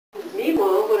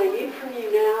Meanwhile, what I need from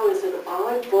you now is an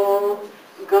oddball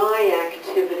guy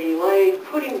activity, like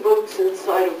putting boats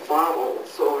inside of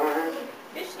bottles, or...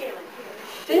 Fish scaling.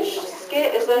 Fish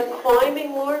scale? Is that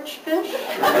climbing large fish?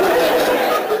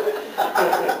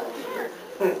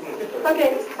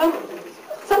 Okay,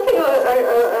 something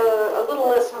a little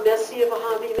less messy of a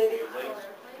hobby, maybe?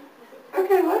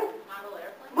 Okay, what? Model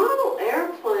airplane. Model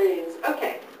airplanes.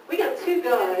 Okay, we got two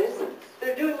guys.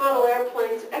 They're doing model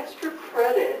airplanes. Extra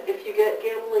credit if you get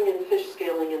gambling and fish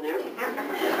scaling in there.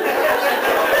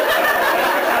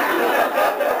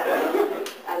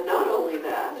 And not only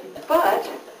that, but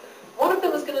one of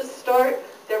them is going to start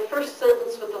their first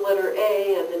sentence with the letter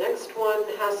A, and the next one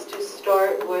has to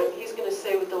start what he's going to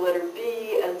say with the letter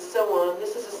B, and so on.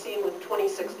 This is a scene with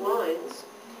 26 lines.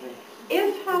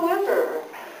 If, however,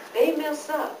 they mess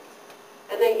up,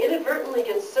 and they inadvertently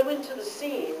get so into the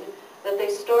scene that they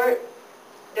start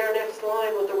their next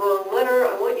line with the wrong letter,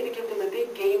 I want you to give them a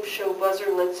big game show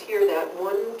buzzer. Let's hear that.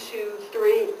 1, 2,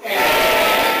 3.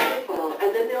 Wonderful.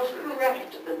 And then they'll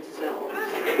correct themselves.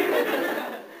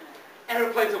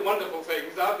 Aeroplanes are wonderful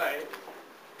things, aren't they?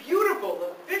 Beautiful.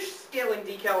 The fish scaling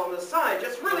decal on the side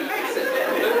just really makes it.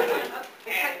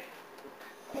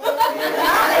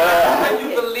 Can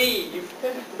you believe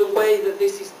the way that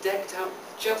this is decked out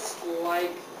just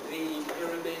like the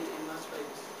pyramid in Las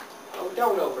Vegas? Oh,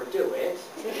 don't overdo it.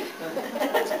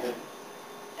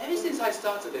 Ever since I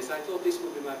started this, I thought this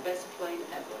would be my best plane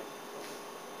ever.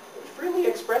 Freely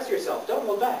express yourself. Don't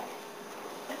hold back.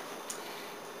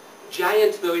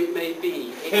 Giant though it may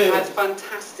be, it has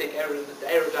fantastic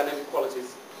aerodynamic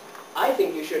qualities. I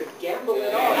think you should gamble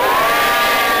it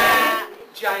off.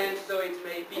 Giant though it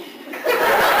may be.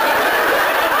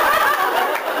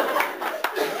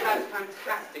 It has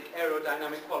fantastic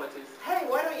aerodynamic qualities. Hey,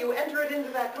 why don't you enter it into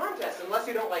that contest, unless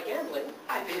you don't like gambling?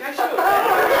 I think I should.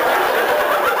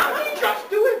 Just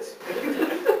do it.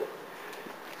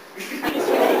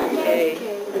 Okay.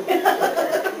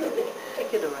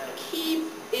 Take it around. Keep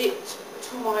it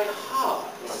to my heart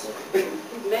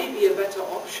may be a better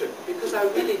option, because I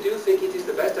really do think it is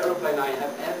the best aeroplane I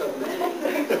have ever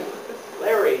made.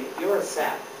 Larry, you're a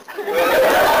sap.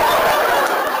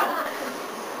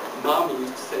 Mom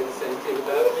used to say the same thing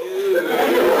about you.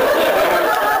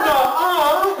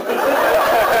 Oh,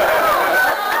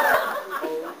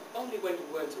 only when you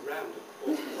weren't around, of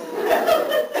course.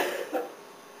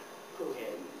 Go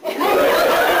ahead.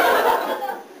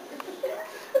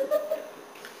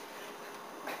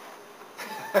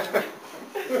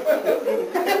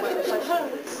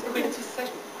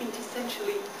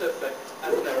 Quintessentially perfect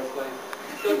as an aeroplane.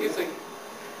 Don't you think?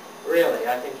 Really,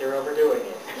 I think you're overdoing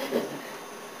it.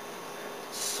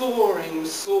 Soaring.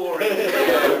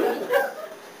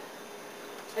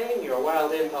 Tame your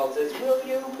wild impulses, will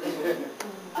you?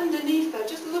 Underneath that,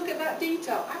 just look at that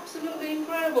detail. Absolutely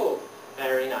incredible.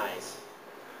 Very nice.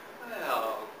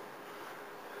 Well,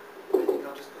 I think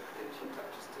I'll just put finishing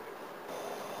touches to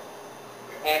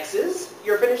it. X's?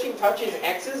 Your finishing touch is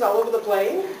X's all over the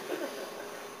plane?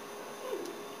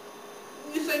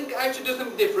 You think I should do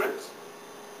something different?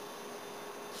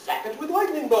 Sack it with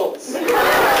lightning bolts. And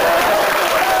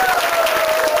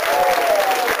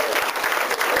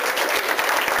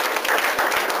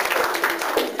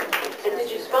did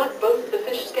you spot both the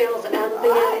fish scales and the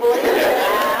envelope?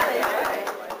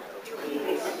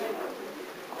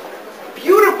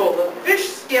 Beautiful! The fish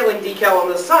scaling decal on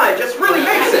the side just really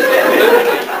makes it.